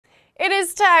It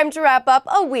is time to wrap up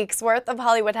a week's worth of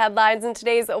Hollywood headlines in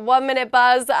today's 1 Minute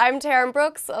Buzz. I'm Taryn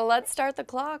Brooks. Let's start the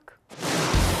clock.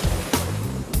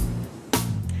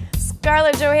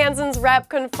 Scarlett Johansson's rep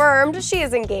confirmed she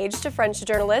is engaged to French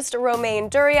journalist Romain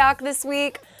Duriac this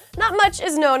week. Not much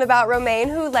is known about Romain,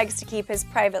 who likes to keep his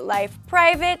private life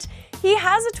private. He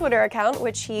has a Twitter account,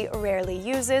 which he rarely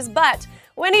uses, but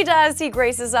when he does, he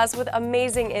graces us with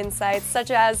amazing insights,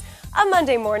 such as a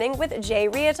Monday morning with Jay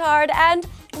Reatard and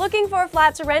looking for a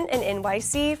flat to rent in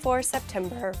NYC for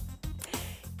September.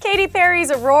 Katy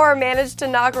Perry's Roar managed to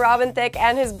knock Thicke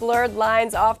and his blurred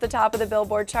lines off the top of the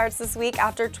Billboard charts this week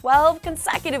after 12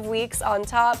 consecutive weeks on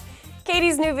top.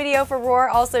 Katy's new video for Roar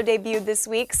also debuted this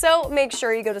week, so make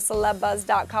sure you go to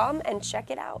CELEBUZZ.com and check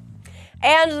it out.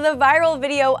 And the viral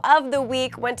video of the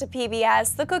week went to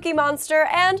PBS, the Cookie Monster,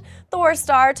 and Thor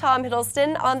star Tom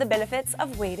Hiddleston on the benefits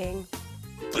of waiting.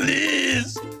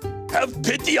 Please, have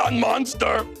pity on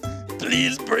Monster.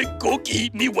 Please bring Cookie.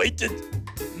 Me waited.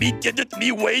 Me did it.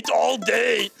 Me wait all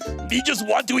day. Me just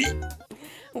want to eat.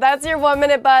 That's your 1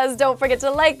 Minute Buzz. Don't forget to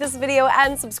like this video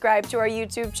and subscribe to our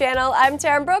YouTube channel. I'm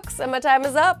Taryn Brooks, and my time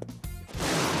is up.